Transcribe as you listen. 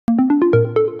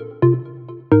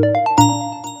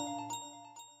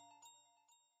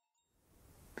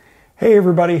Hey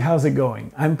everybody, how's it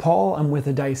going? I'm Paul, I'm with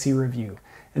a Dicey review,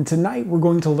 and tonight we're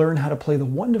going to learn how to play the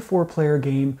 1 to 4 player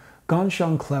game Ganz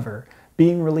Schön Clever,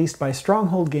 being released by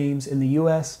Stronghold Games in the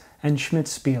US and Schmidt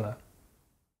Spiele.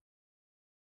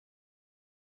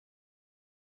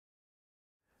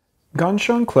 Ganz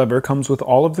Schön Clever comes with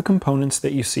all of the components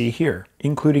that you see here,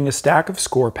 including a stack of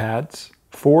score pads,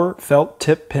 4 felt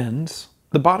tip pins,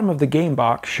 the bottom of the game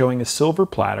box showing a silver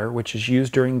platter which is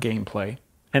used during gameplay,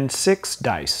 and 6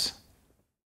 dice.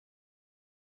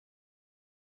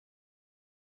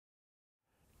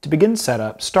 To begin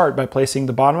setup, start by placing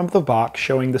the bottom of the box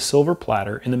showing the silver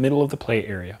platter in the middle of the play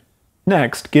area.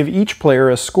 Next, give each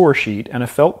player a score sheet and a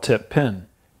felt tip pin.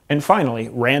 And finally,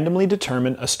 randomly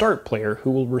determine a start player who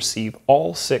will receive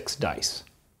all 6 dice.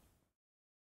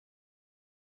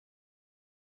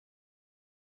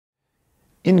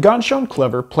 In Ganz Schön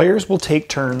Clever, players will take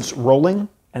turns rolling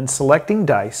and selecting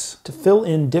dice to fill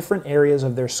in different areas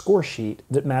of their score sheet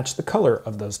that match the color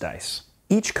of those dice.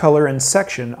 Each color and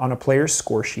section on a player's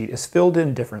score sheet is filled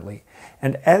in differently,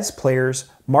 and as players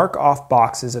mark off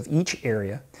boxes of each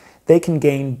area, they can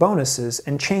gain bonuses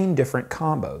and chain different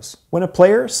combos. When a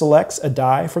player selects a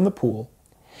die from the pool,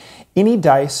 any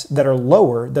dice that are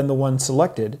lower than the one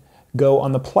selected go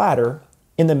on the platter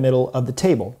in the middle of the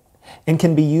table, and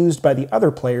can be used by the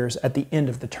other players at the end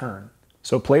of the turn.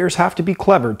 So players have to be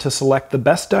clever to select the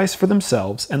best dice for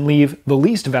themselves and leave the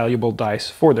least valuable dice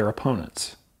for their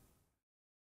opponents.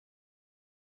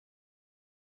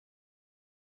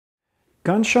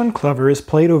 Ganz Schön Clever is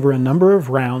played over a number of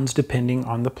rounds depending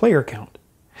on the player count.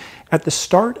 At the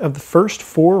start of the first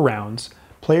 4 rounds,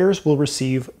 players will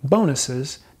receive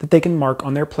bonuses that they can mark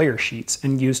on their player sheets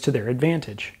and use to their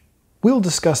advantage. We'll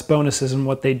discuss bonuses and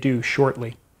what they do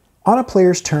shortly. On a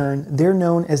player's turn, they're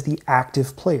known as the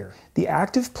active player. The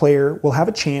active player will have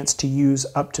a chance to use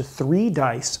up to 3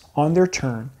 dice on their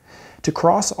turn to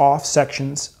cross off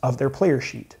sections of their player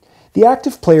sheet. The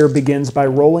active player begins by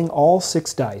rolling all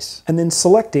 6 dice and then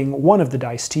selecting one of the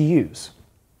dice to use.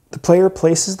 The player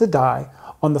places the die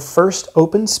on the first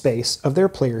open space of their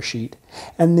player sheet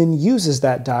and then uses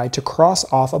that die to cross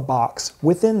off a box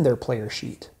within their player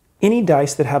sheet. Any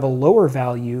dice that have a lower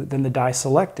value than the die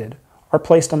selected are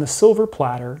placed on the silver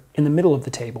platter in the middle of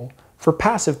the table for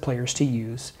passive players to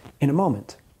use in a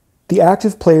moment. The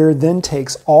active player then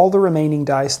takes all the remaining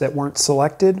dice that weren't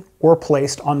selected or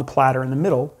placed on the platter in the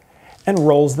middle and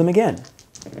rolls them again.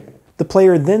 The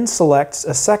player then selects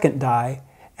a second die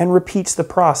and repeats the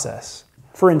process.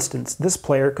 For instance, this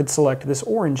player could select this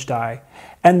orange die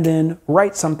and then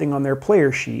write something on their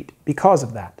player sheet because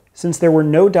of that. Since there were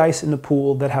no dice in the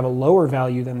pool that have a lower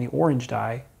value than the orange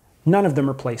die, none of them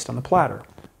are placed on the platter.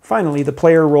 Finally, the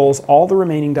player rolls all the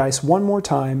remaining dice one more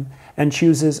time and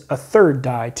chooses a third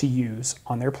die to use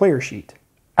on their player sheet.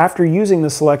 After using the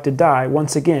selected die,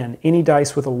 once again, any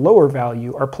dice with a lower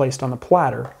value are placed on the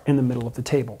platter in the middle of the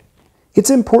table.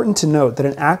 It's important to note that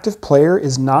an active player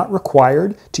is not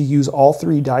required to use all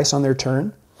 3 dice on their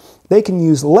turn. They can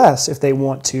use less if they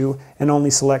want to and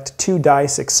only select 2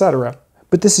 dice, etc.,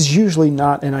 but this is usually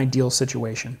not an ideal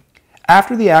situation.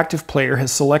 After the active player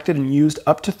has selected and used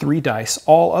up to 3 dice,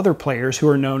 all other players who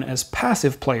are known as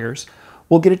passive players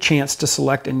will get a chance to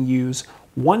select and use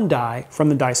 1 die from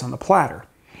the dice on the platter.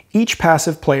 Each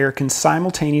passive player can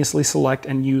simultaneously select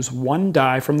and use 1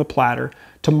 die from the platter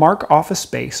to mark off a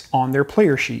space on their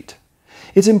player sheet.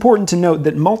 It's important to note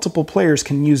that multiple players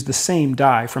can use the same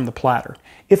die from the platter.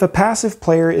 If a passive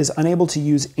player is unable to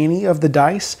use any of the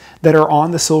dice that are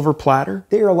on the silver platter,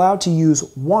 they are allowed to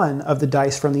use 1 of the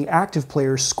dice from the active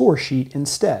player's score sheet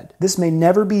instead. This may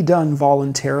never be done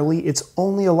voluntarily. It's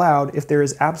only allowed if there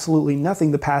is absolutely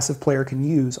nothing the passive player can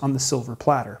use on the silver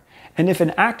platter. And if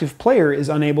an active player is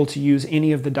unable to use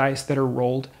any of the dice that are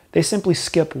rolled, they simply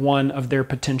skip one of their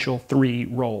potential 3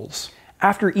 rolls.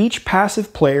 After each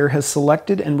passive player has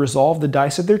selected and resolved the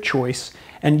dice of their choice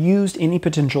and used any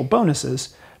potential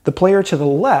bonuses, the player to the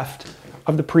left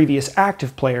of the previous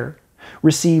active player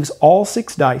receives all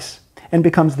 6 dice and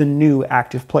becomes the new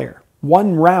active player.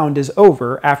 1 round is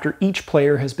over after each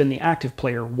player has been the active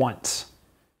player once.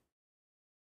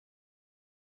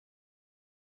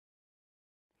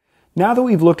 Now that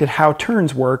we've looked at how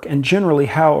turns work and generally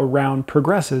how a round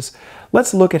progresses,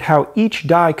 let's look at how each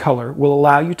die color will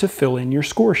allow you to fill in your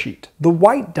score sheet. The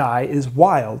white die is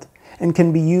wild and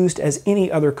can be used as any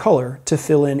other color to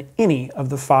fill in any of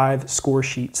the 5 score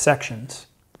sheet sections.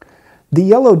 The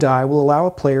yellow die will allow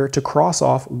a player to cross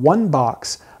off 1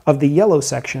 box of the yellow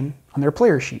section on their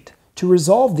player sheet. To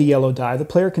resolve the yellow die, the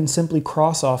player can simply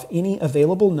cross off any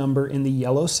available number in the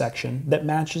yellow section that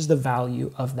matches the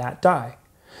value of that die.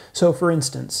 So for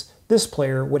instance, this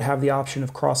player would have the option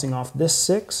of crossing off this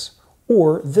 6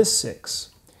 or this 6.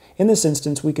 In this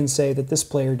instance, we can say that this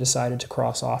player decided to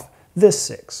cross off this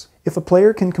 6. If a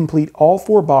player can complete all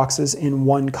 4 boxes in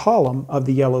one column of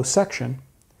the yellow section,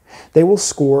 they will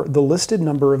score the listed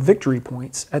number of victory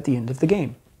points at the end of the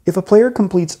game. If a player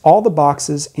completes all the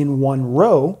boxes in one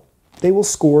row, they will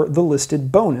score the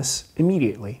listed bonus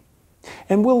immediately.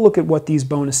 And we'll look at what these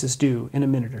bonuses do in a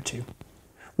minute or two.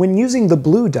 When using the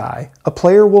blue die, a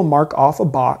player will mark off a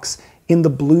box in the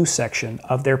blue section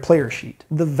of their player sheet.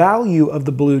 The value of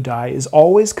the blue die is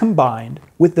always combined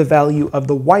with the value of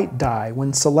the white die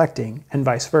when selecting, and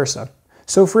vice versa.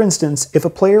 So for instance, if a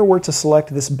player were to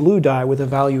select this blue die with a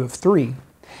value of 3,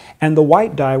 and the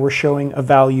white die were showing a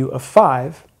value of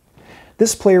 5,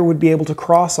 this player would be able to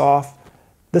cross off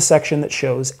the section that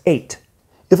shows 8.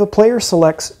 If a player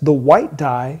selects the white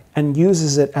die and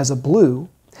uses it as a blue,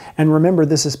 and remember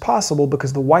this is possible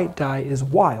because the white die is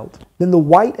wild, then the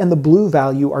white and the blue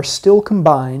value are still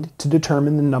combined to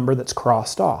determine the number that's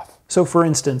crossed off. So for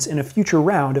instance, in a future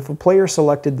round, if a player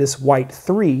selected this white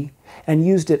 3 and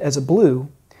used it as a blue,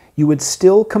 you would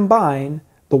still combine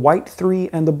the white 3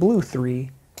 and the blue 3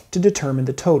 to determine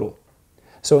the total.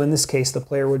 So in this case, the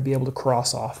player would be able to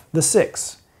cross off the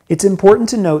 6. It's important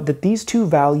to note that these two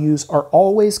values are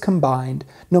always combined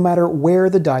no matter where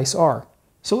the dice are.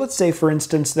 So let's say, for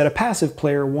instance, that a passive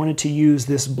player wanted to use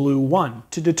this blue 1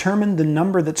 to determine the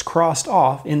number that's crossed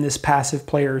off in this passive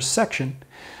player's section.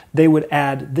 They would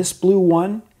add this blue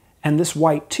 1 and this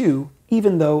white 2,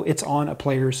 even though it's on a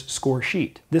player's score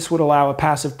sheet. This would allow a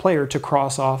passive player to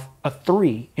cross off a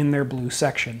 3 in their blue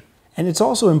section. And it's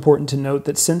also important to note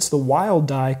that since the wild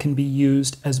die can be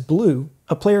used as blue,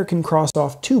 a player can cross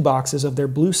off 2 boxes of their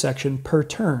blue section per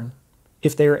turn,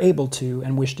 if they are able to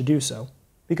and wish to do so.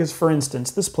 Because, for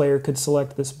instance, this player could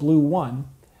select this blue 1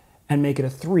 and make it a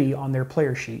 3 on their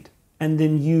player sheet, and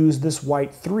then use this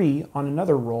white 3 on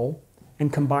another roll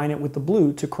and combine it with the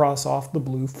blue to cross off the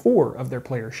blue 4 of their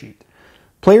player sheet.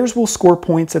 Players will score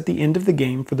points at the end of the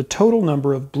game for the total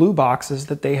number of blue boxes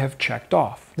that they have checked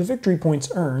off. The victory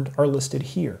points earned are listed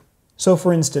here. So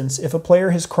for instance, if a player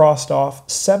has crossed off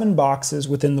 7 boxes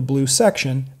within the blue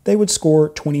section, they would score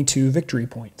 22 victory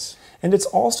points. And it's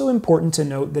also important to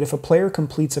note that if a player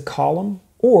completes a column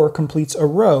or completes a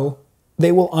row,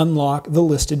 they will unlock the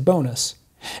listed bonus.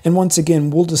 And once again,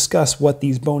 we'll discuss what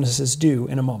these bonuses do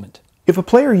in a moment. If a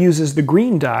player uses the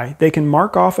green die, they can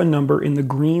mark off a number in the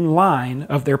green line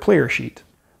of their player sheet.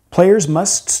 Players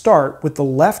must start with the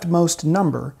leftmost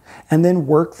number and then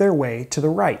work their way to the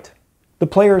right. The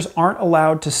players aren't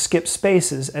allowed to skip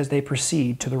spaces as they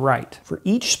proceed to the right. For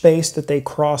each space that they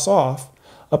cross off,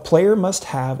 a player must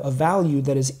have a value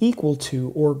that is equal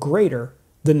to or greater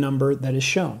the number that is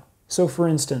shown. So for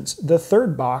instance, the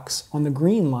third box on the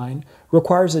green line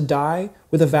requires a die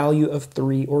with a value of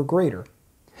 3 or greater.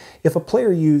 If a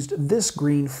player used this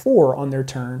green 4 on their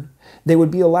turn, they would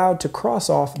be allowed to cross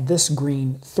off this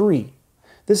green 3.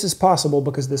 This is possible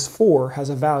because this 4 has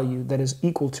a value that is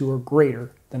equal to or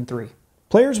greater than 3.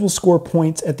 Players will score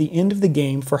points at the end of the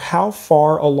game for how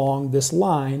far along this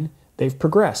line they've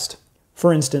progressed.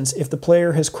 For instance, if the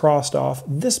player has crossed off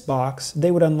this box,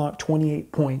 they would unlock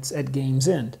 28 points at game's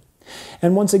end.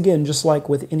 And once again, just like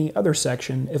with any other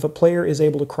section, if a player is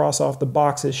able to cross off the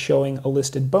boxes showing a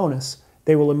listed bonus,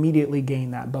 they will immediately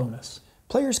gain that bonus.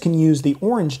 Players can use the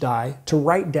orange die to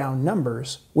write down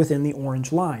numbers within the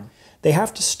orange line. They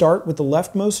have to start with the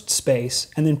leftmost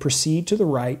space and then proceed to the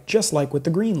right, just like with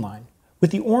the green line. With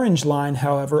the orange line,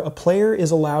 however, a player is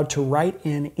allowed to write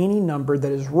in any number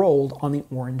that is rolled on the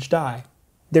orange die.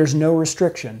 There's no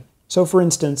restriction. So for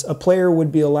instance, a player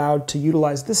would be allowed to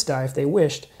utilize this die if they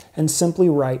wished and simply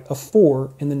write a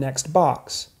 4 in the next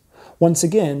box. Once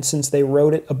again, since they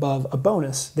wrote it above a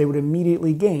bonus, they would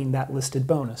immediately gain that listed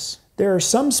bonus. There are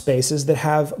some spaces that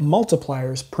have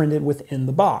multipliers printed within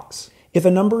the box. If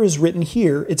a number is written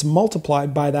here, it's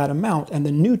multiplied by that amount and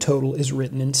the new total is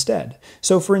written instead.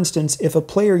 So for instance, if a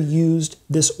player used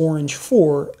this orange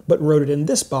 4 but wrote it in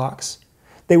this box,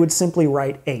 they would simply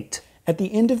write 8. At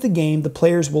the end of the game, the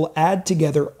players will add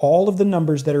together all of the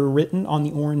numbers that are written on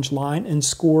the orange line and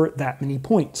score that many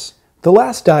points. The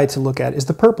last die to look at is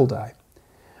the purple die.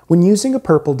 When using a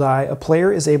purple die, a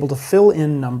player is able to fill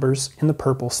in numbers in the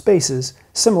purple spaces,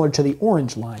 similar to the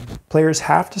orange line. Players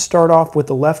have to start off with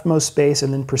the leftmost space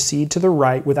and then proceed to the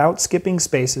right without skipping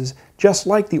spaces, just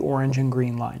like the orange and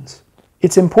green lines.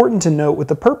 It's important to note with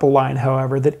the purple line,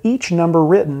 however, that each number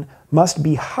written must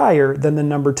be higher than the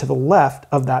number to the left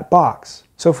of that box.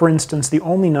 So for instance, the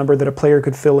only number that a player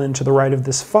could fill in to the right of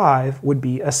this 5 would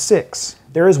be a 6.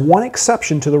 There is one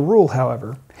exception to the rule,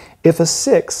 however. If a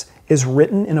 6 is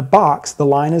written in a box, the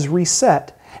line is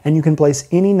reset, and you can place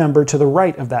any number to the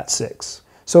right of that 6.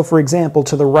 So for example,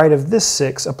 to the right of this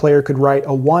 6, a player could write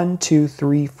a 1, 2,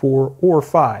 3, 4, or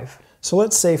 5. So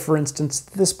let's say, for instance,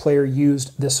 this player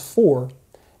used this 4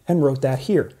 and wrote that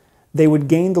here. They would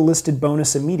gain the listed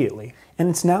bonus immediately. And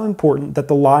it's now important that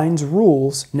the line's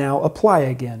rules now apply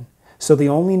again. So the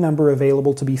only number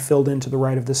available to be filled in to the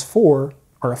right of this 4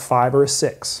 are a 5 or a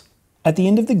 6. At the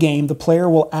end of the game, the player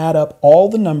will add up all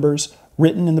the numbers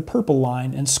written in the purple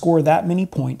line and score that many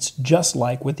points, just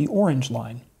like with the orange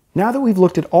line. Now that we've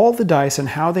looked at all the dice and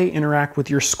how they interact with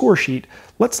your score sheet,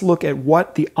 let's look at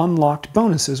what the unlocked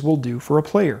bonuses will do for a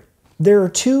player. There are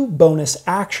 2 bonus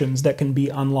actions that can be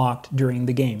unlocked during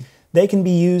the game. They can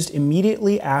be used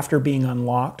immediately after being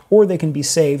unlocked, or they can be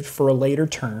saved for a later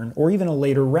turn or even a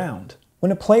later round.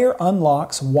 When a player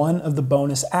unlocks one of the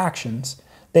bonus actions,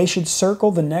 they should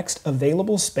circle the next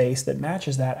available space that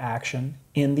matches that action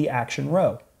in the action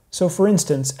row. So for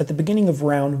instance, at the beginning of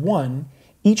round 1,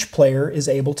 each player is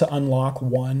able to unlock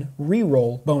one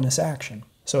reroll bonus action.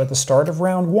 So at the start of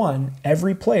round 1,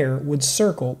 every player would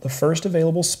circle the first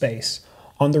available space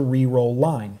on the reroll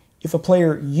line. If a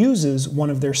player uses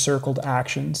one of their circled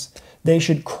actions, they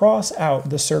should cross out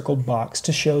the circled box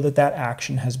to show that that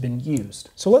action has been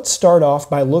used. So let's start off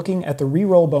by looking at the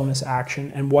reroll bonus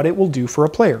action and what it will do for a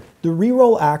player. The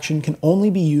reroll action can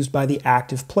only be used by the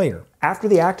active player. After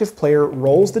the active player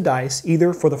rolls the dice,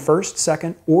 either for the first,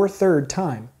 second, or third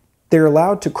time, they're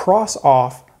allowed to cross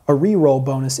off a reroll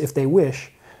bonus if they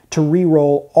wish to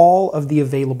reroll all of the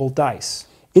available dice.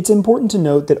 It's important to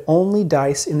note that only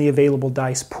dice in the available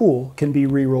dice pool can be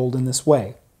rerolled in this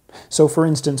way. So for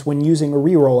instance, when using a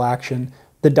reroll action,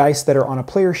 the dice that are on a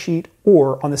player sheet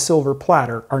or on the silver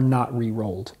platter are not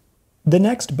rerolled. The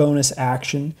next bonus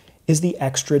action is the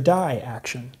extra die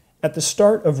action. At the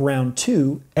start of round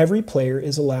 2, every player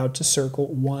is allowed to circle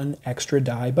one extra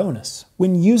die bonus.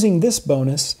 When using this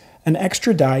bonus, an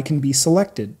extra die can be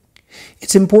selected.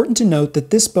 It's important to note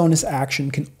that this bonus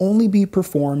action can only be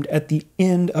performed at the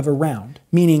end of a round,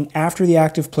 meaning after the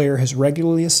active player has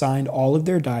regularly assigned all of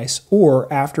their dice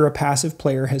or after a passive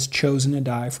player has chosen a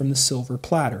die from the silver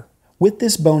platter. With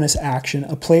this bonus action,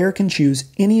 a player can choose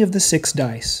any of the 6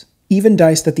 dice, even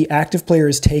dice that the active player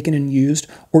has taken and used,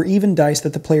 or even dice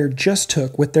that the player just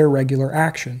took with their regular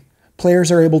action. Players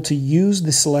are able to use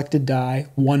the selected die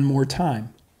one more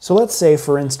time. So let's say,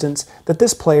 for instance, that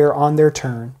this player on their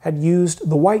turn had used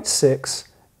the white 6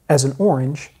 as an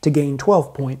orange to gain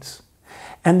 12 points,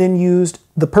 and then used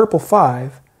the purple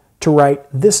 5 to write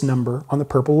this number on the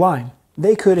purple line.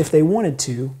 They could, if they wanted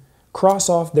to, cross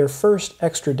off their first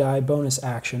extra die bonus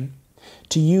action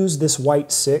to use this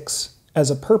white 6 as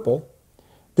a purple.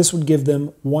 This would give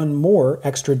them one more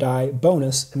extra die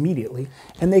bonus immediately,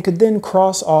 and they could then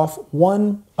cross off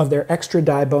one of their extra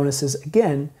die bonuses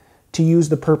again to use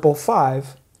the purple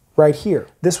 5 right here.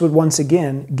 This would once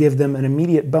again give them an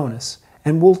immediate bonus,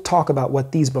 and we'll talk about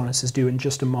what these bonuses do in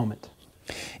just a moment.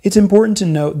 It's important to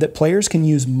note that players can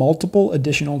use multiple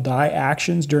additional die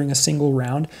actions during a single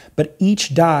round, but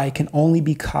each die can only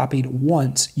be copied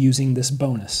once using this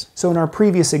bonus. So in our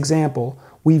previous example,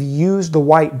 we've used the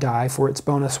white die for its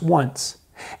bonus once,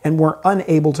 and we're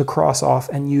unable to cross off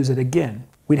and use it again.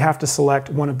 We'd have to select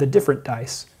one of the different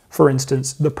dice, for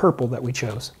instance, the purple that we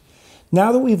chose.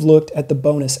 Now that we've looked at the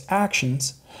bonus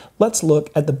actions, let's look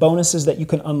at the bonuses that you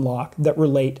can unlock that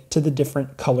relate to the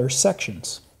different color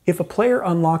sections. If a player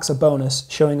unlocks a bonus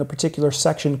showing a particular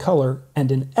section color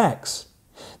and an X,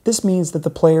 this means that the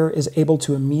player is able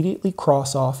to immediately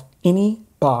cross off any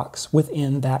box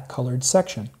within that colored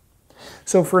section.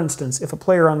 So for instance, if a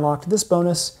player unlocked this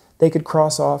bonus, they could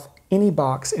cross off any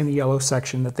box in the yellow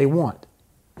section that they want.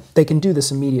 They can do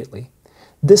this immediately.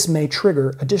 This may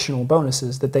trigger additional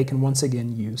bonuses that they can once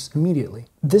again use immediately.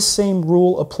 This same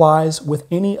rule applies with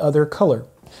any other color.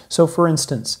 So for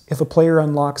instance, if a player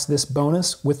unlocks this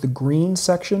bonus with the green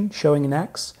section showing an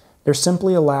X, they're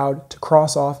simply allowed to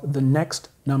cross off the next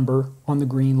number on the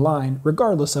green line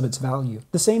regardless of its value.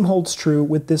 The same holds true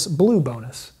with this blue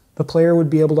bonus. The player would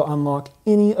be able to unlock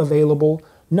any available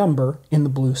number in the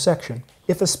blue section.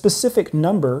 If a specific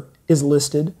number is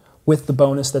listed with the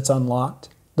bonus that's unlocked,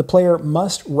 the player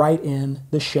must write in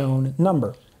the shown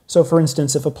number. So for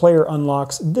instance, if a player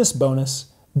unlocks this bonus,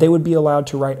 they would be allowed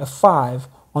to write a 5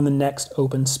 on the next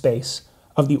open space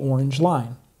of the orange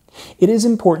line. It is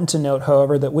important to note,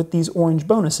 however, that with these orange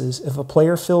bonuses, if a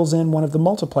player fills in one of the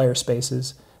multiplier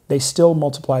spaces, they still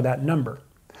multiply that number.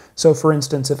 So for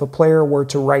instance, if a player were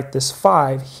to write this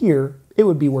 5 here, it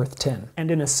would be worth 10. And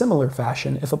in a similar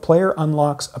fashion, if a player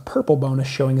unlocks a purple bonus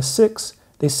showing a 6,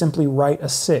 they simply write a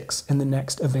 6 in the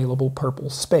next available purple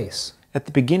space. At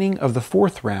the beginning of the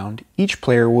 4th round, each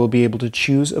player will be able to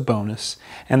choose a bonus,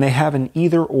 and they have an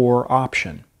either-or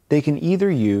option. They can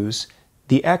either use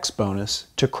the X bonus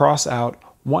to cross out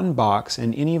one box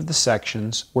in any of the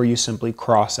sections where you simply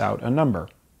cross out a number.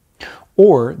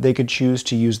 Or they could choose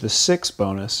to use the 6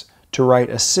 bonus to write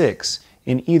a 6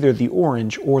 in either the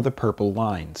orange or the purple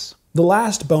lines. The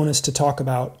last bonus to talk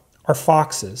about are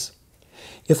foxes.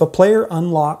 If a player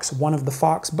unlocks one of the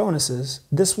fox bonuses,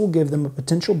 this will give them a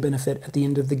potential benefit at the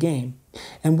end of the game,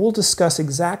 and we'll discuss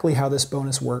exactly how this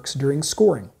bonus works during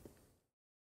scoring.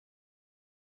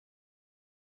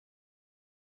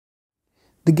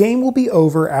 The game will be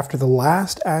over after the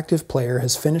last active player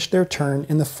has finished their turn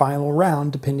in the final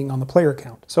round, depending on the player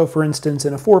count. So for instance,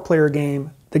 in a 4-player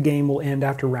game, the game will end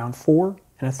after round 4.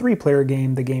 In a 3-player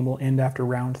game, the game will end after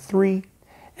round 3.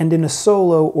 And in a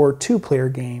solo or 2-player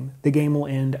game, the game will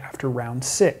end after round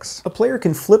 6. A player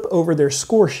can flip over their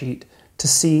score sheet to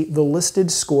see the listed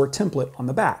score template on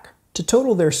the back. To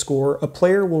total their score, a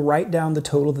player will write down the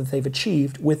total that they've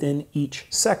achieved within each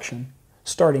section,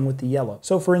 starting with the yellow.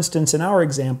 So for instance, in our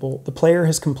example, the player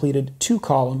has completed 2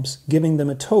 columns, giving them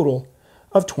a total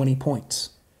of 20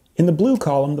 points. In the blue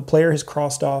column, the player has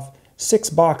crossed off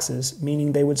 6 boxes,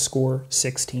 meaning they would score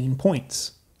 16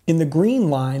 points. In the green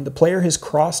line, the player has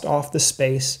crossed off the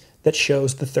space that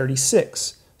shows the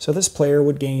 36, so this player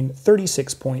would gain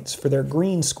 36 points for their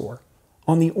green score.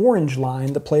 On the orange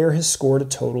line, the player has scored a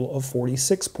total of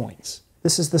 46 points.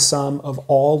 This is the sum of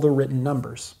all the written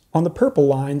numbers. On the purple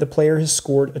line, the player has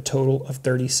scored a total of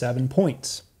 37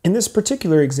 points. In this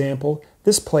particular example,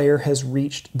 this player has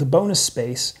reached the bonus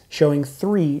space showing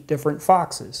 3 different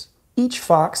foxes. Each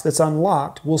fox that's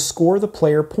unlocked will score the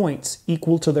player points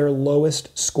equal to their lowest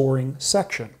scoring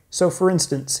section. So for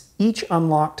instance, each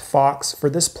unlocked fox for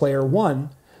this player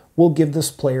 1 will give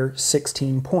this player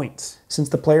 16 points. Since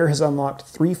the player has unlocked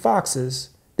 3 foxes,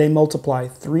 they multiply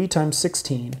 3 times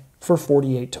 16 for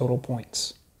 48 total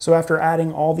points. So after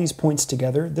adding all these points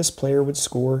together, this player would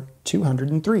score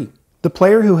 203. The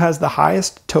player who has the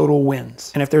highest total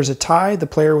wins. And if there's a tie, the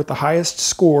player with the highest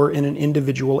score in an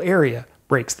individual area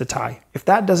breaks the tie. If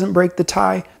that doesn't break the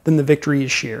tie, then the victory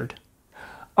is shared.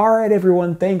 Alright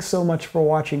everyone, thanks so much for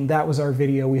watching. That was our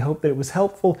video. We hope that it was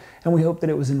helpful and we hope that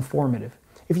it was informative.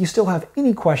 If you still have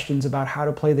any questions about how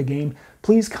to play the game,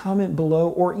 please comment below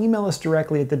or email us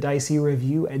directly at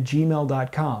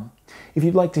thedicey.review@gmail.com. If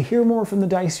you'd like to hear more from the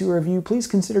Dicey Review, please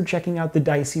consider checking out the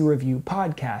Dicey Review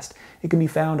podcast. It can be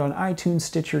found on iTunes,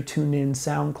 Stitcher, TuneIn,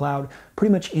 SoundCloud,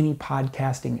 pretty much any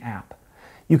podcasting app.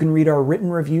 You can read our written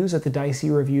reviews at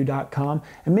thedicey.review.com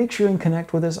and make sure and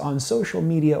connect with us on social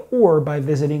media or by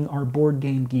visiting our Board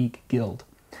Game Geek Guild.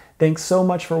 Thanks so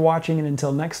much for watching, and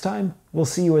until next time, we'll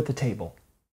see you at the table.